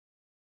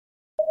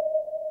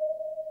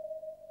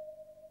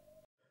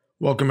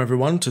Welcome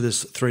everyone to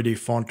this 3D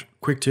font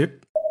quick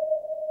tip.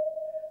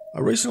 I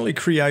recently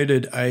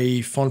created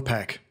a font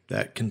pack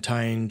that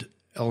contained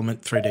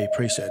Element 3D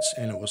presets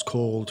and it was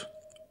called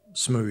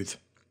Smooth.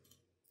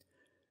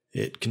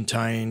 It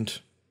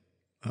contained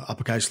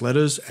uppercase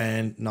letters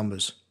and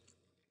numbers.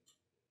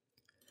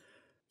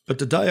 But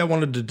today I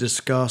wanted to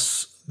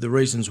discuss the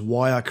reasons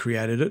why I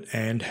created it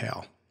and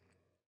how.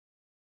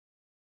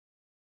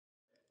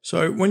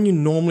 So when you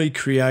normally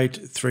create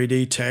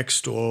 3D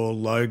text or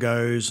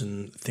logos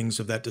and things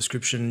of that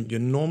description, you're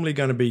normally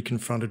going to be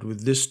confronted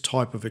with this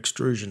type of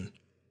extrusion.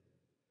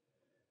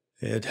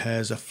 It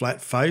has a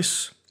flat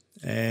face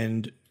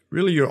and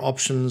really your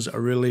options are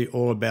really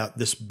all about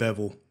this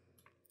bevel.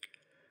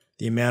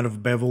 The amount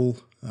of bevel,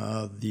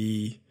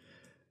 the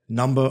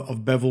number of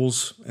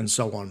bevels and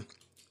so on.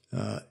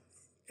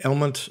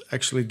 Element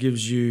actually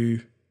gives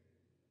you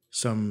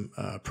some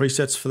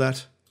presets for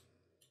that,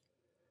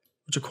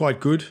 which are quite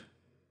good.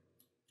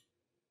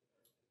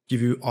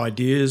 Give you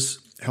ideas,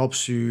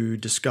 helps you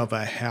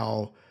discover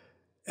how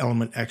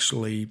Element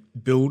actually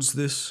builds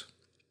this.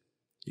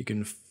 You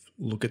can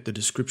look at the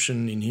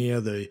description in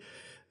here, the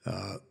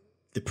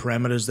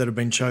parameters that have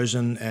been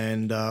chosen,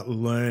 and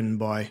learn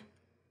by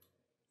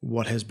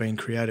what has been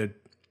created.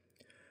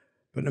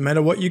 But no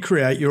matter what you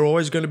create, you're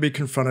always going to be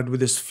confronted with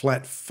this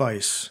flat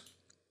face.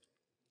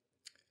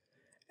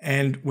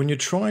 And when you're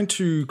trying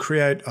to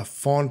create a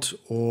font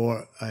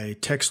or a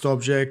text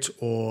object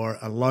or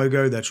a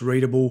logo that's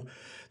readable,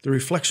 the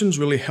reflections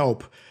really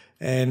help.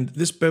 And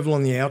this bevel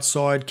on the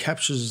outside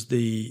captures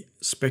the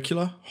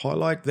specular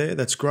highlight there.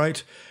 That's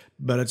great,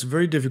 but it's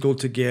very difficult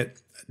to get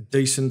a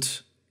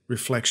decent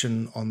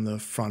reflection on the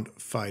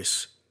front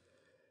face.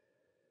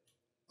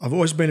 I've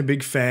always been a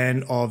big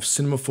fan of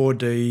Cinema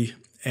 4D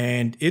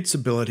and its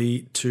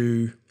ability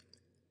to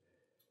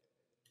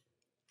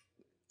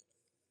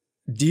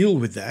deal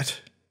with that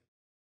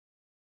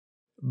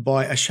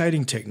by a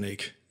shading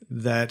technique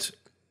that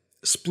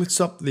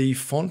splits up the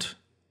font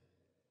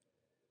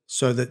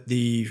so that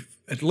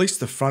at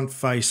least the front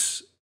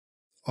face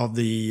of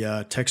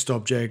the text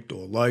object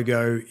or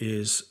logo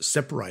is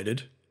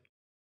separated,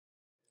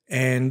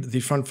 and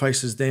the front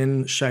face is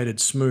then shaded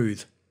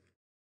smooth,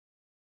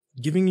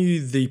 giving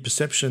you the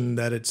perception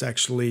that it's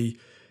actually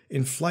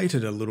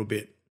inflated a little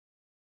bit.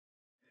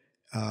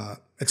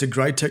 It's a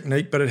great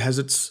technique, but it has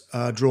its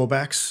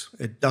drawbacks.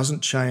 It doesn't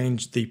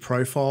change the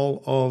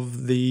profile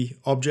of the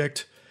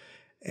object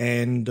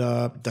and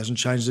doesn't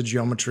change the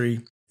geometry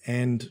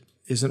and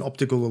is an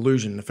optical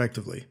illusion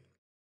effectively.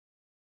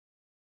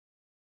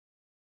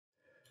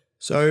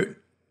 So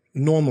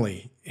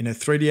normally in a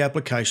 3D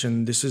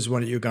application, this is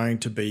what you're going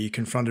to be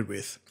confronted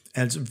with.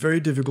 And it's very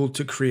difficult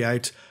to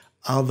create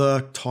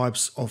other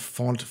types of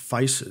font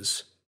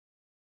faces.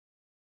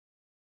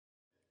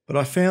 But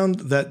I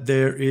found that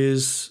there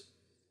is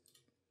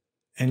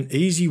an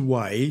easy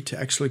way to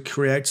actually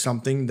create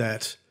something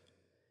that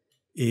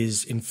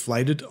is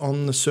inflated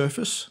on the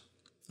surface,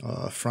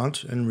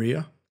 front and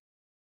rear,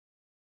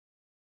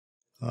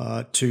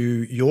 to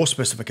your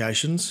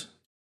specifications,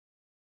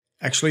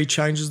 actually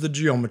changes the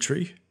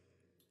geometry,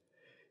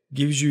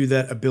 gives you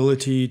that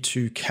ability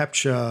to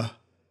capture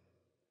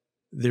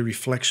the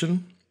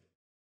reflection,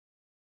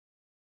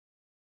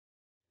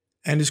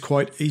 and is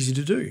quite easy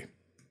to do,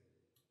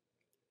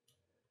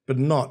 but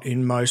not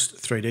in most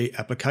 3D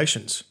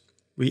applications.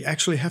 We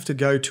actually have to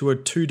go to a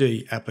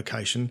 2D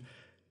application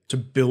to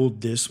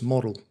build this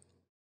model.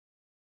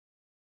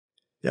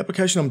 The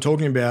application I'm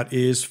talking about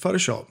is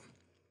Photoshop,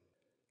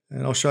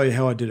 and I'll show you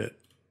how I did it.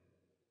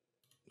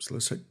 So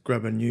let's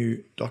grab a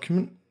new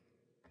document.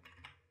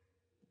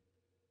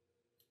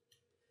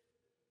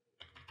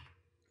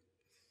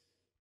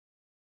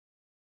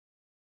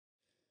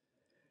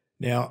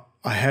 Now,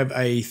 I have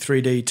a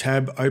 3D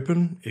tab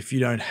open. If you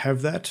don't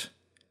have that,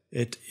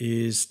 it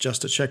is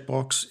just a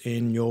checkbox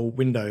in your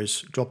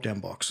Windows drop-down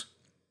box.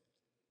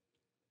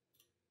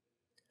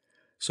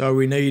 So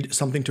we need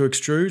something to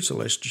extrude, so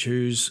let's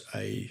choose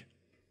a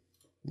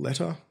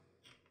letter.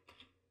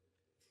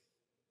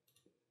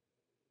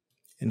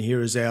 And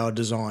here is our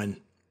design.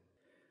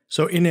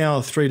 So in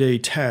our 3D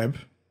tab,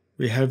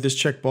 we have this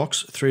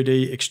checkbox,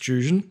 3D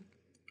extrusion.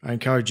 I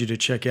encourage you to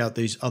check out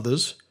these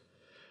others,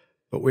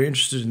 but we're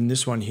interested in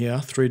this one here,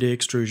 3D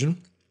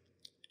extrusion,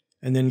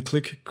 and then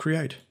click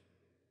Create.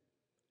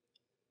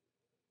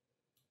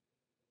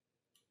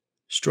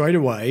 Straight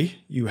away,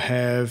 you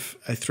have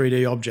a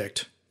 3D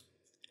object.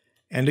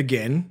 And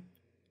again,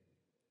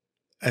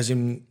 as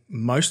in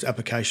most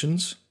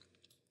applications,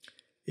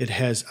 it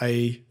has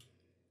a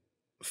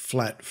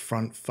flat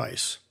front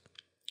face.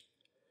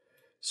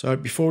 So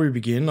before we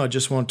begin, I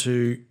just want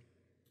to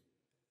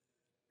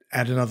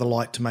add another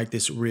light to make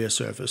this rear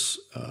surface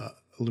a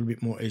little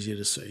bit more easier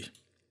to see.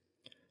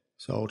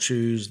 So I'll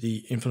choose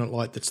the infinite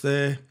light that's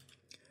there,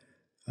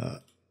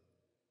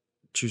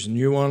 choose a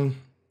new one,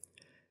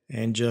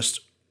 and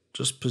just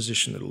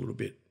position it a little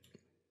bit.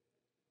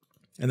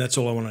 And that's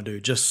all I want to do,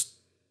 just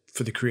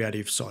for the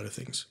creative side of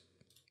things.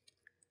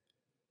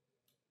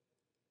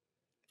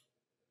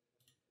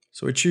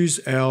 So we choose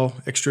our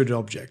extruded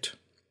object.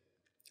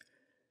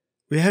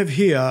 We have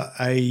here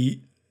a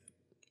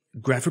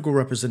graphical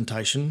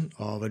representation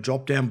of a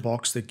drop-down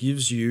box that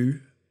gives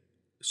you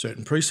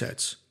certain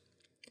presets.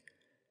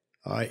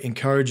 I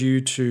encourage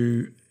you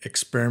to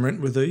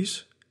experiment with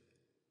these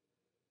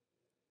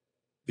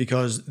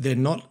because they're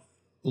not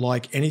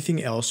like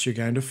anything else you're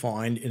going to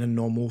find in a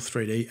normal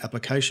 3D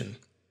application.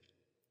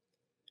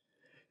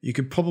 You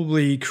could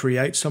probably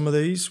create some of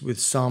these with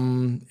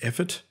some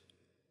effort,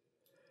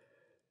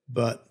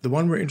 but the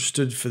one we're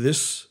interested for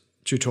this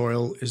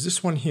tutorial is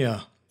this one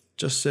here.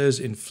 Just says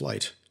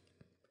inflate.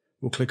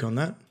 We'll click on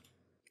that,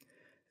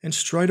 and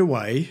straight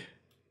away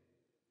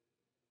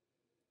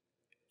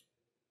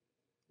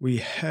we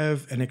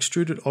have an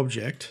extruded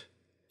object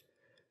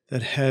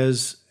that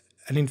has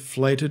an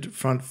inflated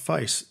front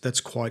face that's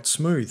quite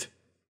smooth.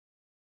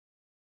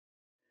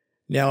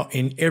 Now,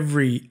 in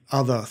every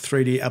other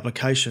 3D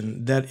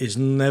application, that is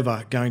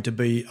never going to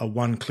be a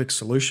one-click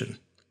solution,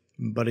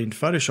 but in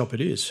Photoshop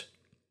it is.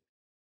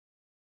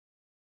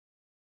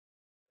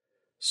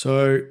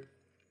 So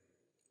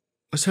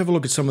let's have a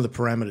look at some of the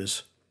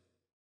parameters.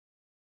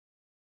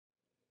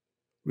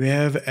 We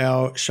have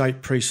our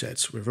shape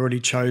presets. We've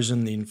already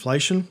chosen the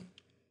inflation.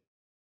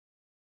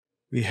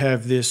 We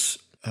have this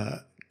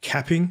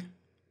capping.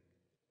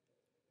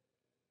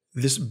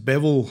 This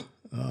bevel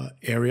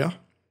area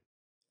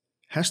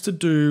has to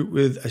do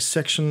with a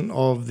section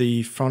of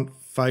the front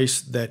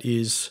face that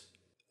is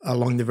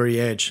along the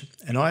very edge.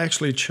 And I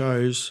actually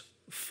chose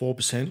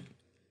 4%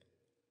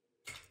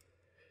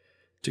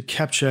 to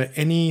capture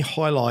any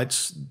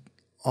highlights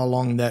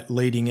along that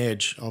leading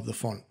edge of the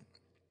font.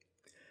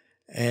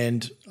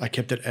 And I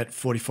kept it at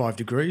 45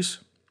 degrees.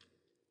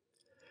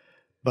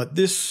 But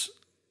this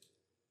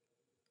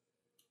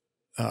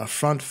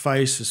front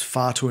face is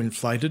far too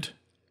inflated,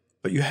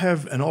 but you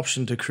have an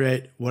option to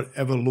create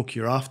whatever look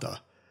you're after.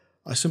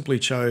 I simply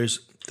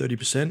chose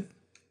 30%.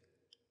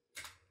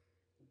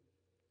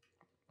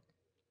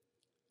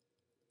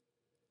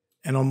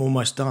 And I'm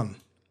almost done.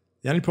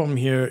 The only problem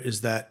here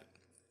is that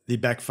the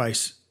back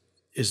face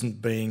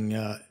isn't being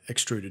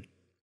extruded.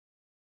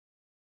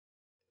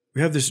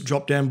 We have this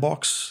drop-down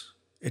box.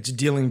 It's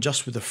dealing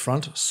just with the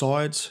front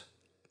sides,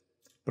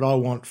 but I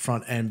want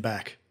front and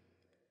back.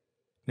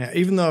 Now,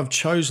 even though I've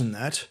chosen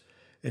that,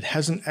 it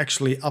hasn't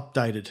actually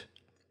updated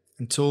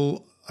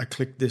until I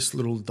click this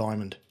little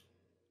diamond.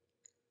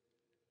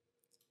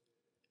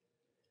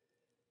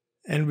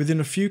 And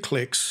within a few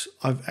clicks,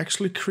 I've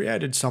actually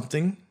created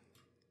something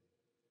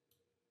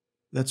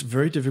that's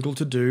very difficult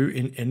to do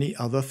in any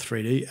other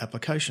 3D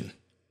application.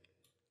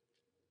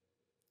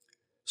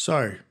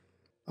 So,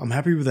 I'm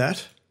happy with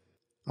that.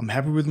 I'm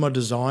happy with my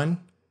design.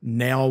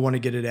 Now I want to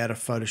get it out of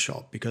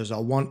Photoshop because I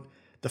want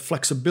the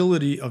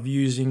flexibility of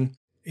using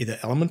either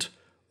Element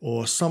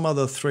or some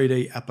other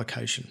 3D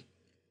application.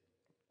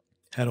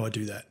 How do I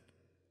do that?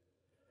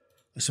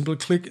 I simply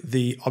click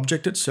the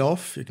object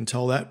itself. You can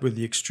tell that with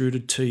the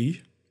extruded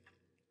T.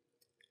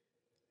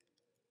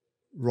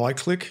 Right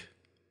click,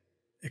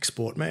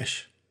 export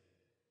mesh.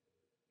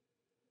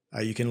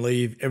 You can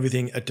leave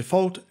everything at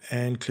default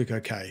and click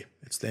OK.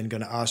 It's then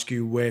going to ask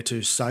you where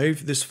to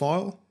save this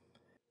file.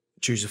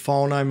 Choose a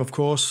file name, of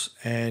course,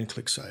 and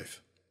click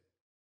Save.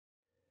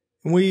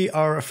 We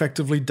are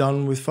effectively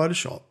done with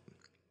Photoshop.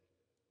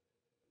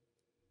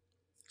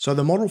 So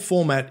the model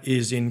format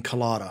is in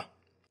Colada.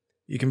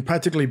 You can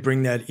practically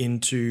bring that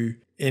into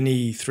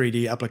any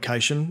 3D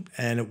application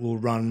and it will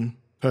run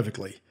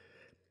perfectly.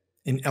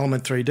 In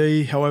Element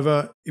 3D,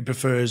 however, it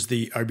prefers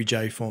the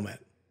OBJ format.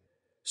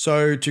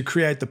 So to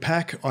create the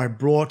pack, I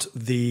brought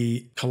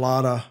the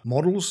Colada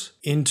models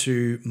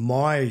into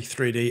my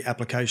 3D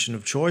application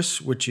of choice,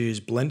 which is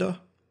Blender.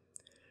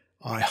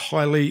 I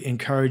highly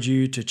encourage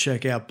you to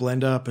check out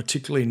Blender,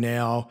 particularly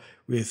now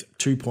with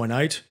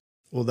 2.8,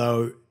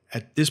 although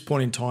at this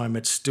point in time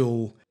it's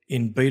still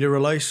in beta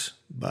release,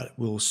 but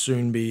will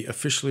soon be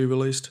officially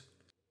released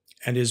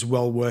and is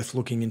well worth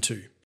looking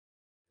into.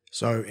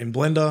 So in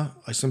Blender,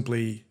 I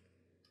simply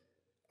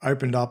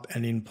opened up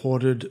and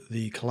imported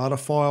the Colada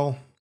file.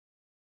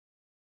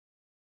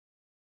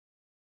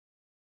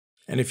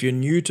 And if you're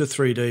new to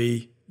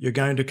 3D, you're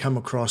going to come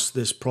across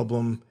this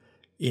problem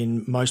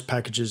in most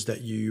packages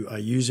that you are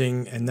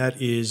using, and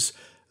that is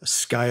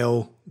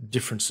scale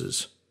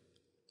differences.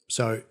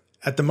 So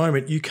at the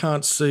moment, you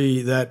can't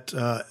see that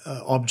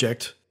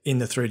object in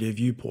the 3D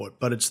viewport,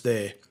 but it's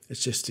there.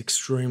 It's just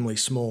extremely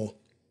small.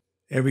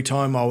 Every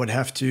time I would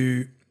have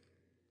to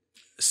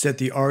set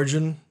the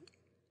origin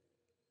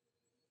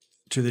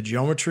to the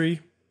geometry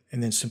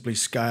and then simply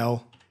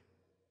scale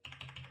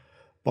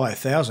by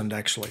 1,000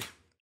 actually.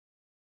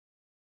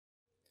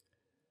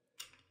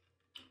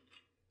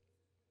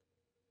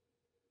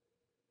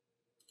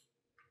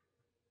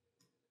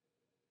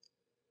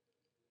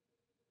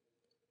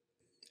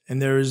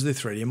 And there is the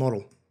 3D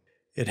model.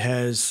 It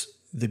has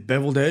the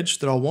beveled edge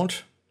that I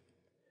want.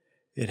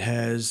 It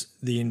has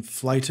the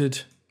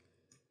inflated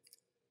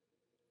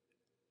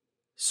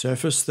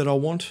surface that I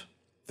want,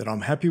 that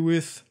I'm happy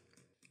with.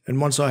 And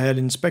once I had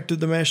inspected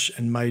the mesh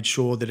and made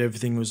sure that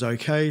everything was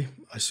okay,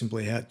 I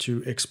simply had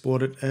to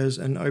export it as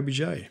an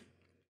OBJ.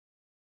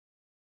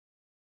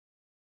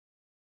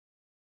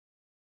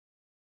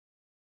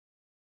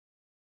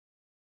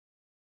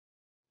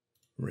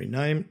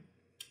 Rename,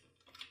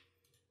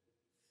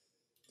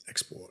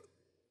 export.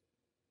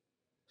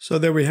 So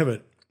there we have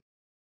it.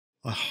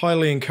 I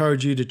highly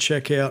encourage you to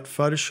check out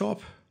Photoshop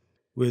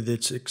with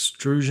its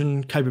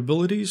extrusion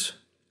capabilities.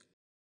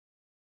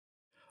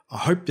 I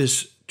hope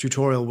this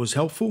tutorial was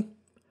helpful.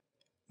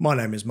 My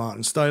name is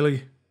Martin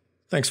Staley.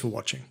 Thanks for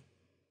watching.